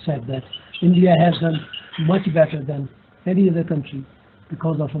people have said that India has done much better than any other country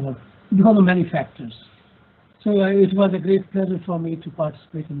because of many factors. So it was a great pleasure for me to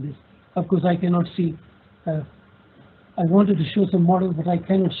participate in this. Of course, I cannot see. I wanted to show some models, but I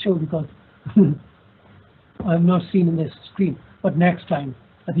cannot show because I'm not seen in the screen. But next time,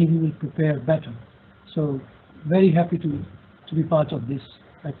 I think we will prepare better. So very happy to be part of this.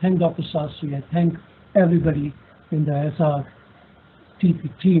 I thank Dr. Sastry. I thank everybody in the SRTP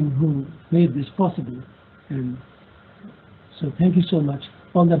team who made this possible. And so thank you so much.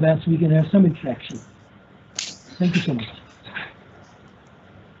 All the best. We can have some interaction. Thank you so much.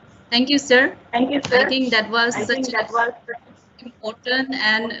 Thank you, sir. Thank you, sir. I think that was such an important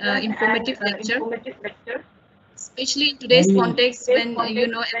and informative lecture. Especially in today's context, when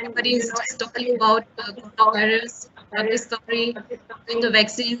everybody is just talking about coronavirus, drug discovery, the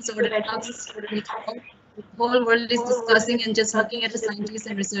vaccines or the drugs, the whole world is discussing and just looking at the scientists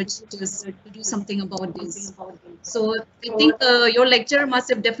and researchers to do something about this. So I think your lecture must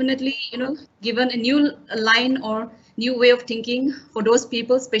have definitely, given a new line or new way of thinking for those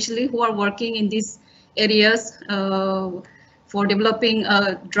people, especially who are working in these areas for developing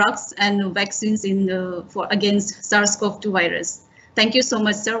drugs and vaccines against SARS-CoV-2 virus. Thank you so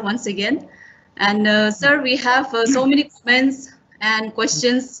much, sir, once again. And sir, we have so many comments and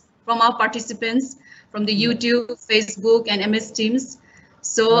questions from our participants from the YouTube, Facebook, and MS Teams.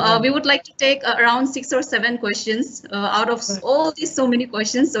 So we would like to take around 6 or 7 questions out of all these so many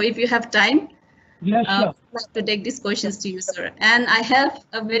questions. So if you have time, yeah, sure. I'd like to take these questions to you, sir. And I have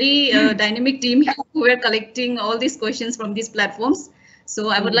a very dynamic team who are collecting all these questions from these platforms. So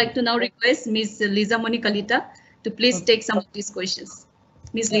I would like to now request Ms. Lisa Monikalita to please take some of these questions.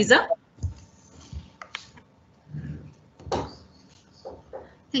 Ms. Lisa.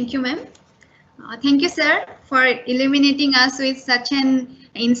 Thank you, ma'am. Thank you, sir, for illuminating us with such an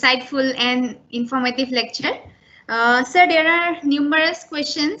insightful and informative lecture. Sir, there are numerous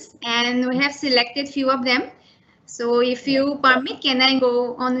questions and we have selected few of them. So if you permit, can I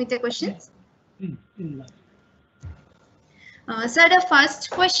go on with the questions? Sir, the first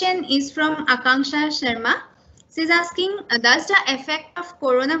question is from Akanksha Sharma. She's asking, does the effect of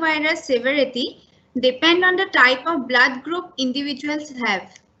coronavirus severity depend on the type of blood group individuals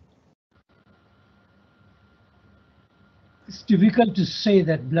have? It's difficult to say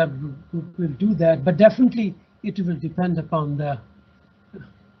that blood group will do that, but definitely it will depend upon the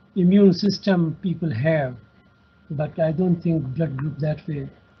immune system people have. But I don't think blood group that way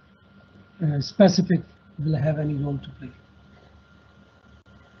specific will have any role to play.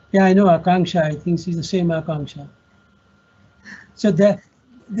 Yeah, I know Akanksha. I think she's the same Akanksha. So there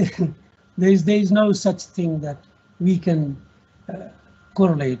is no such thing that we can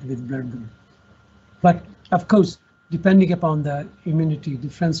correlate with blood group. But of course, depending upon the immunity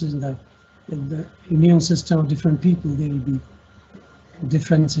differences in the immune system of different people, there will be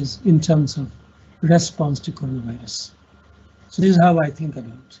differences in terms of response to coronavirus. So this is how I think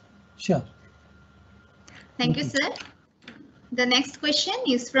about it. Sure. Thank you, sir. The next question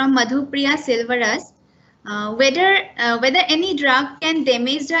is from Madhupriya Selvaras. Whether any drug can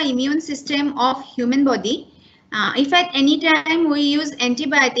damage the immune system of human body. If at any time we use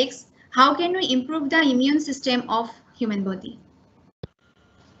antibiotics, how can we improve the immune system of human body?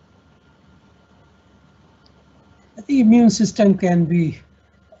 The immune system can be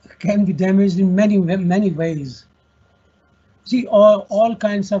damaged in many ways. See, all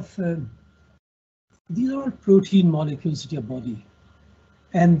kinds of these are protein molecules in your body,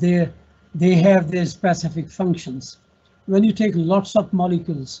 and they have their specific functions. When you take lots of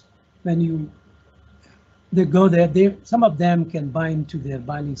molecules, when you they go there. Some of them can bind to their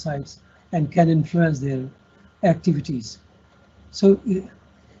binding sites and can influence their activities. So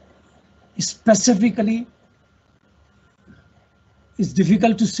specifically, it's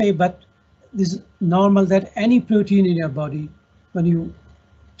difficult to say, but this is normal that any protein in your body, when you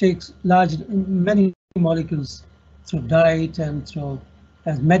take many molecules through diet and through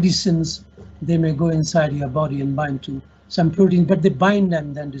as medicines, they may go inside your body and bind to some protein, but they bind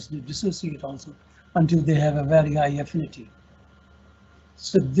and then dissociate also until they have a very high affinity.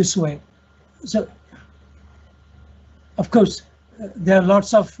 So this way, so of course there are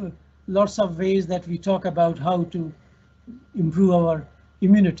lots of ways that we talk about how to improve our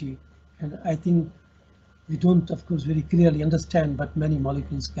immunity, and I think we don't, of course, very clearly understand, but many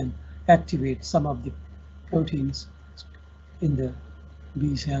molecules can activate some of the proteins in the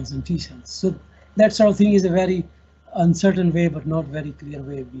B cells and T cells. So that sort of thing is a very uncertain way, but not very clear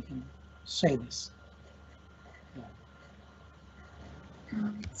way we can say this.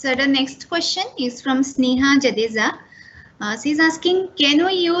 So the next question is from Sneha Jadeja. She's asking, can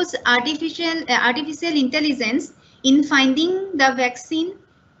we use artificial intelligence in finding the vaccine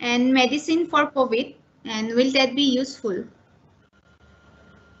and medicine for COVID, and will that be useful?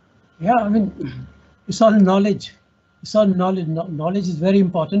 Yeah, I mean, it's all knowledge. It's all knowledge. Knowledge is very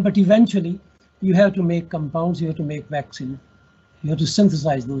important, but eventually you have to make compounds, you have to make vaccine, you have to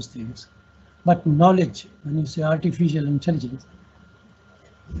synthesize those things. But knowledge, when you say artificial intelligence,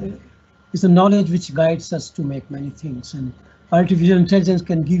 is the knowledge which guides us to make many things, and artificial intelligence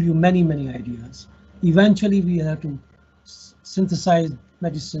can give you many ideas. Eventually we have to synthesize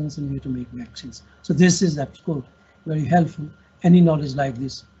medicines and we have to make vaccines. So this is, of course, very helpful. Any knowledge like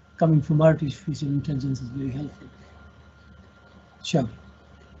this coming from artificial intelligence is very helpful. Sure.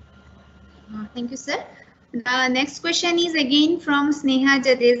 Thank you, sir. The next question is again from Sneha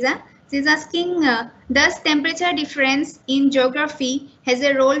Jadeja. She's asking, does temperature difference in geography has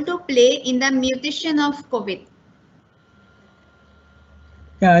a role to play in the mutation of COVID?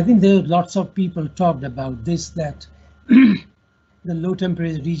 Yeah, I think there are lots of people talked about this, that the low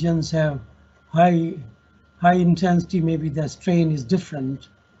temperature regions have high intensity, maybe the strain is different.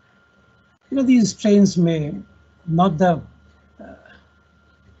 You know, these strains may not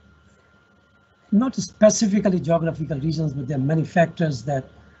specifically geographical regions, but there are many factors that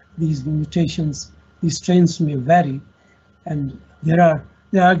these mutations, these strains may vary, and there are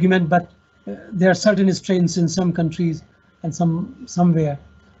argument, but there are certain strains in some countries and somewhere,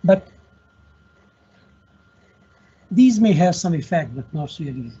 but these may have some effect, but not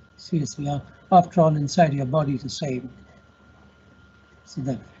really seriously. After all, inside your body is the same. So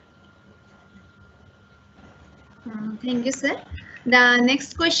that. Thank you, sir. The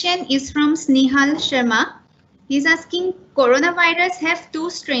next question is from Snehal Sharma. He's asking, coronavirus have two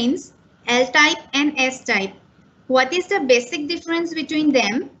strains, L type and S type. What is the basic difference between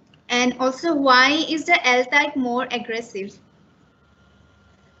them? And also, why is the L type more aggressive?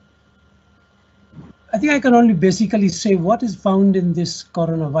 I think I can only basically say what is found in this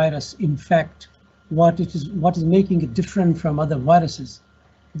coronavirus. In fact, what is making it different from other viruses,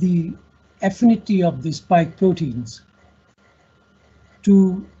 the affinity of the spike proteins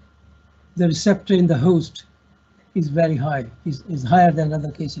to the receptor in the host is very high, is higher than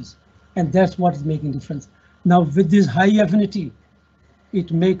other cases, and that's what is making difference. Now with this high affinity,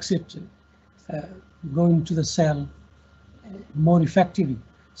 it makes it go into the cell more effectively.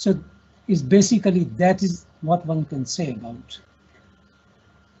 So is basically, that is what one can say about,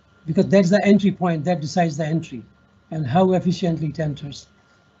 because that's the entry point that decides the entry, and how efficiently it enters,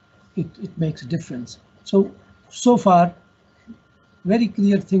 it makes a difference. So far, very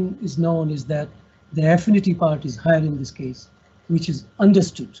clear thing is known is that the affinity part is higher in this case, which is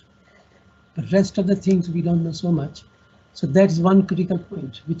understood. The rest of the things we don't know so much. So that is one critical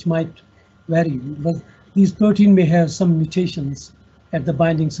point which might vary, but these protein may have some mutations at the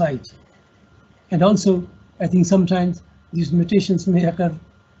binding site. And also, I think sometimes these mutations may occur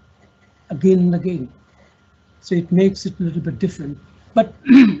again and again. So it makes it a little bit different. But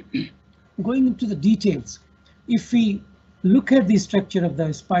going into the details, if we look at the structure of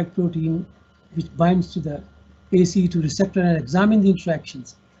the spike protein, which binds to the ACE2 receptor, and examine the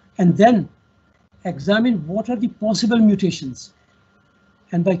interactions, and then examine what are the possible mutations.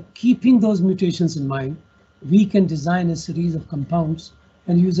 And by keeping those mutations in mind, we can design a series of compounds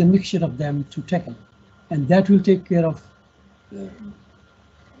and use a mixture of them to tackle. And that will take care of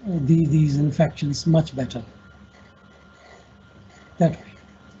these infections much better. That way.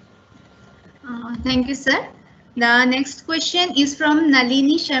 Thank you, sir. The next question is from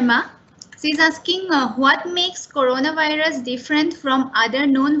Nalini Sharma. She's asking, what makes coronavirus different from other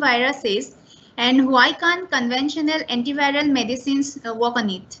known viruses, And why can't conventional antiviral medicines work on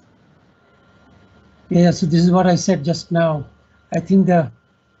it? Yeah, so this is what I said just now. I think the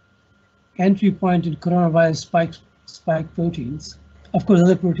entry point in coronavirus spike proteins, of course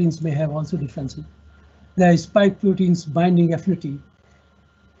other proteins may have also differences. The spike proteins binding affinity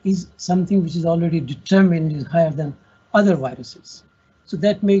is something which is already determined is higher than other viruses. So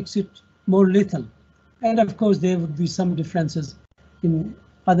that makes it more lethal. And of course there would be some differences in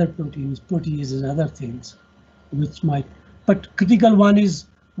other proteins, proteases and other things which might, but critical one is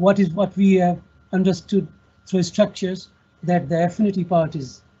what we have understood through structures, that the affinity part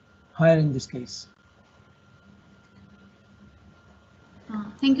is higher in this case.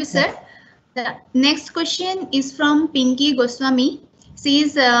 Thank you, sir. The next question is from Pinky Goswami. She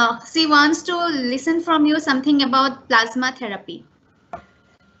wants to listen from you something about plasma therapy.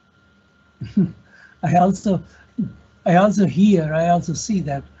 I also see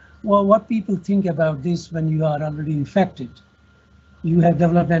that, well, what people think about this when you are already infected, you have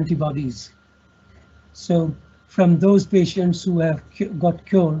developed antibodies. So from those patients who have got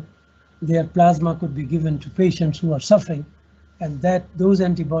cured, their plasma could be given to patients who are suffering, and that those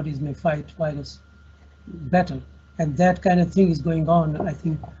antibodies may fight virus better. And that kind of thing is going on. I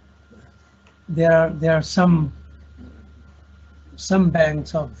think there are some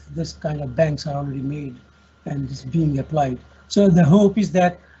banks of this kind of banks are already made and is being applied. So the hope is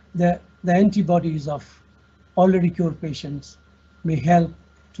that the antibodies of already cured patients may help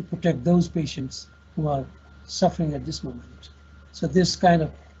to protect those patients who are suffering at this moment. So this kind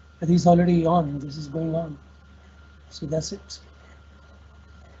of, it is already on, this is going on. So that's it.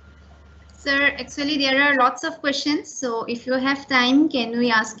 Sir, actually there are lots of questions. So if you have time, can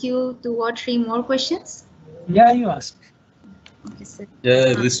we ask you 2 or 3 more questions? Yeah, you ask. Okay, sir.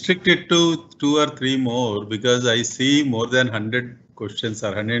 Yeah, restrict it to 2 or 3 more, because I see more than 100 questions or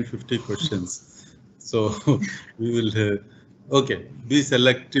 150 questions. So we will, okay, be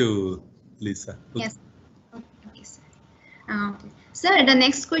selective, Lisa. Okay. Yes. Okay, sir. Okay. Sir, the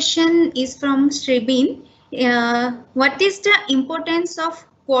next question is from Shribin. What is the importance of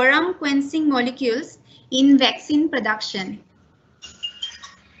quorum quenching molecules in vaccine production?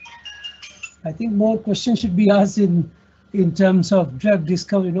 I think more questions should be asked in terms of drug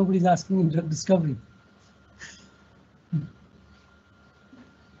discovery. Nobody's asking in drug discovery.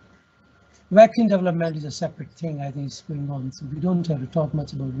 Vaccine development is a separate thing, I think is going on. So we don't have to talk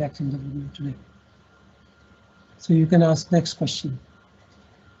much about vaccine development today. So you can ask next question.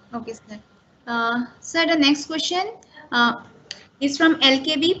 Okay, sir. Sir, the next question is from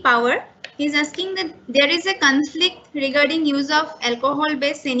LKB Power. He's asking that there is a conflict regarding use of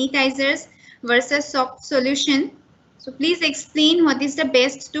alcohol-based sanitizers versus soft solution. So please explain what is the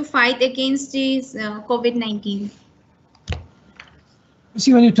best to fight against this COVID-19.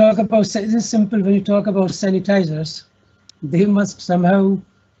 See, when you talk about, this is simple, when you talk about sanitizers, they must somehow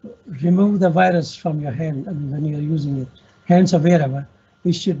remove the virus from your hand. I mean, when you're using it, hands or wherever,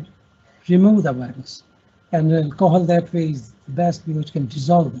 it should remove the virus. And alcohol that way is the best because it can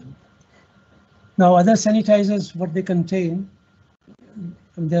dissolve them. Now, other sanitizers, what they contain,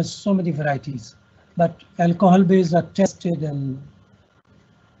 and there's so many varieties, but alcohol-based are tested and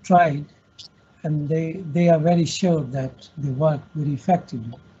tried, and they are very sure that they work very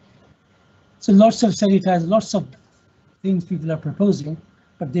effectively. So lots of sanitizers, lots of things people are proposing,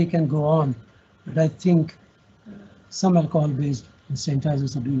 but they can go on. But I think some alcohol-based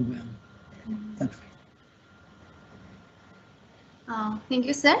sanitizers are doing well that way. Thank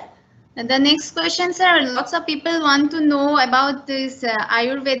you, sir. And the next question, sir, lots of people want to know about this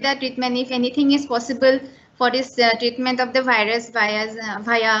Ayurveda treatment, if anything is possible for this treatment of the virus via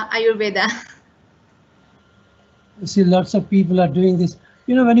Ayurveda. You see, lots of people are doing this.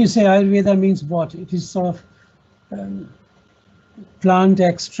 You know, when you say Ayurveda means what? It is sort of plant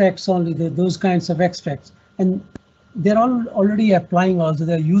extracts only, those kinds of extracts. And they're all already applying also,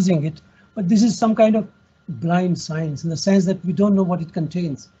 they're using it. But this is some kind of blind science in the sense that we don't know what it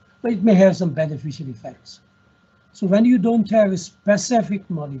contains, but it may have some beneficial effects. So when you don't have specific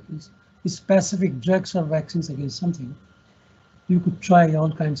molecules, specific drugs or vaccines against something, you could try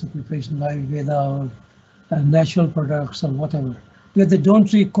all kinds of preparation, Ayurveda or natural products or whatever, where they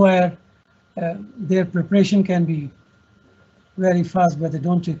don't require, their preparation can be very fast, where they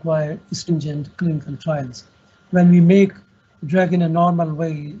don't require stringent clinical trials. When we make drug in a normal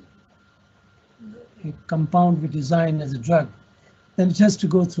way, a compound we design as a drug, then it has to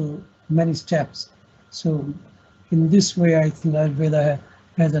go through many steps. So in this way, I think Ayurveda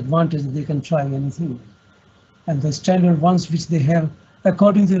has advantage that they can try anything. And the standard ones which they have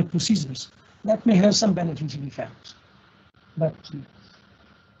according to the procedures, that may have some beneficial effects. But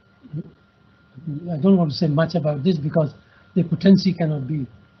I don't want to say much about this because the potency cannot be,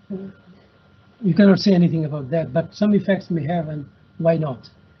 you cannot say anything about that, but some effects may have, and why not?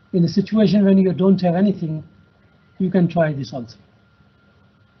 In a situation when you don't have anything, you can try this also.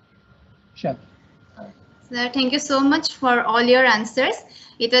 Sure. Sir, thank you so much for all your answers.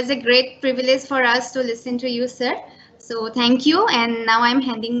 It was a great privilege for us to listen to you, sir. So thank you. And now I'm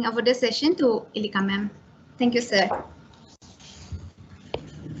handing over the session to Ilika ma'am. Thank you, sir.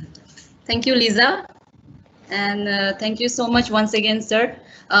 Thank you, Lisa. And thank you so much once again, sir.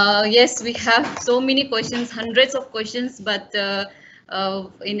 Yes, we have so many questions, hundreds of questions, but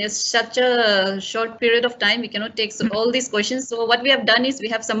in such a short period of time, we cannot take all these questions. So what we have done is we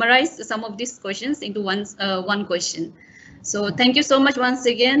have summarized some of these questions into one question. So thank you so much once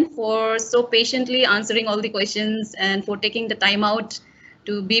again for so patiently answering all the questions and for taking the time out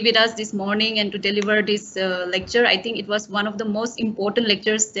to be with us this morning and to deliver this lecture. I think it was one of the most important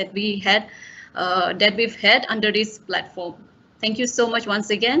lectures that we've had under this platform. Thank you so much once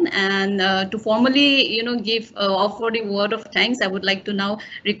again. And to formally, offer the word of thanks, I would like to now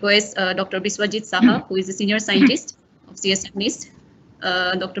request Dr. Biswajit Saha, who is a senior scientist of CSIR-NIST.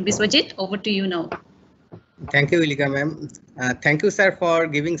 Dr. Biswajit, over to you now. Thank you, Ilika ma'am. Thank you, sir, for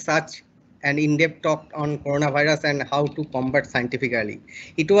giving such an in-depth talk on coronavirus and how to combat scientifically.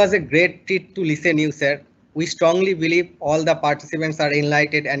 It was a great treat to listen to you, sir. We strongly believe all the participants are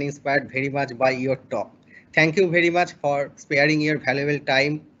enlightened and inspired very much by your talk. Thank you very much for sparing your valuable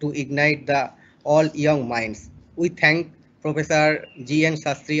time to ignite the all young minds. We thank Professor G.N.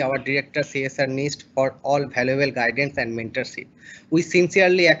 Sastry, our director CSIR-NIST, for all valuable guidance and mentorship. We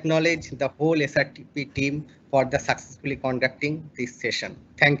sincerely acknowledge the whole SRTP team for the successfully conducting this session.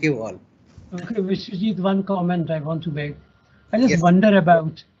 Thank you all. Okay, Vishwajit, one comment I want to make. I just wonder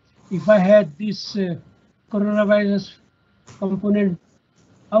about if I had this coronavirus component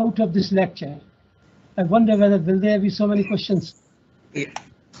out of this lecture, I wonder whether will there be so many questions. Yeah.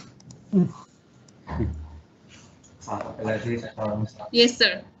 Yes,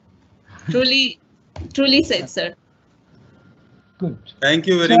 sir. Truly said, sir. Good. Thank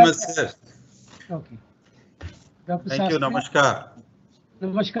you very much, sir. Okay. Dr. Thank you. Sastry, Namaskar.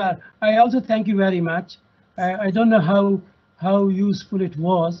 Namaskar. I also thank you very much. I don't know how useful it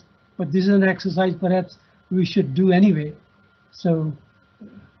was, but this is an exercise perhaps we should do anyway. So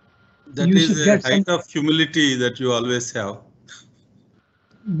that is a height of humility that you always have.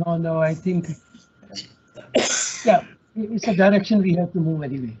 No, I think, yeah, it's a direction we have to move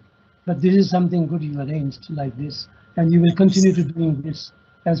anyway. But this is something good you arranged like this, and you will continue to doing this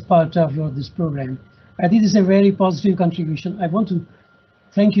as part of this program. I think it's a very positive contribution. I want to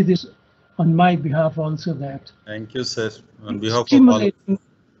thank you this on my behalf also that. Thank you, sir. On behalf of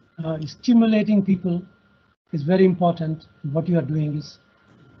all. Stimulating people is very important. What you are doing is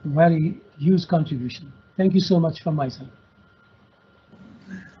very huge contribution. Thank you so much from my side.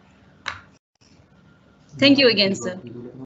 Thank you again, sir.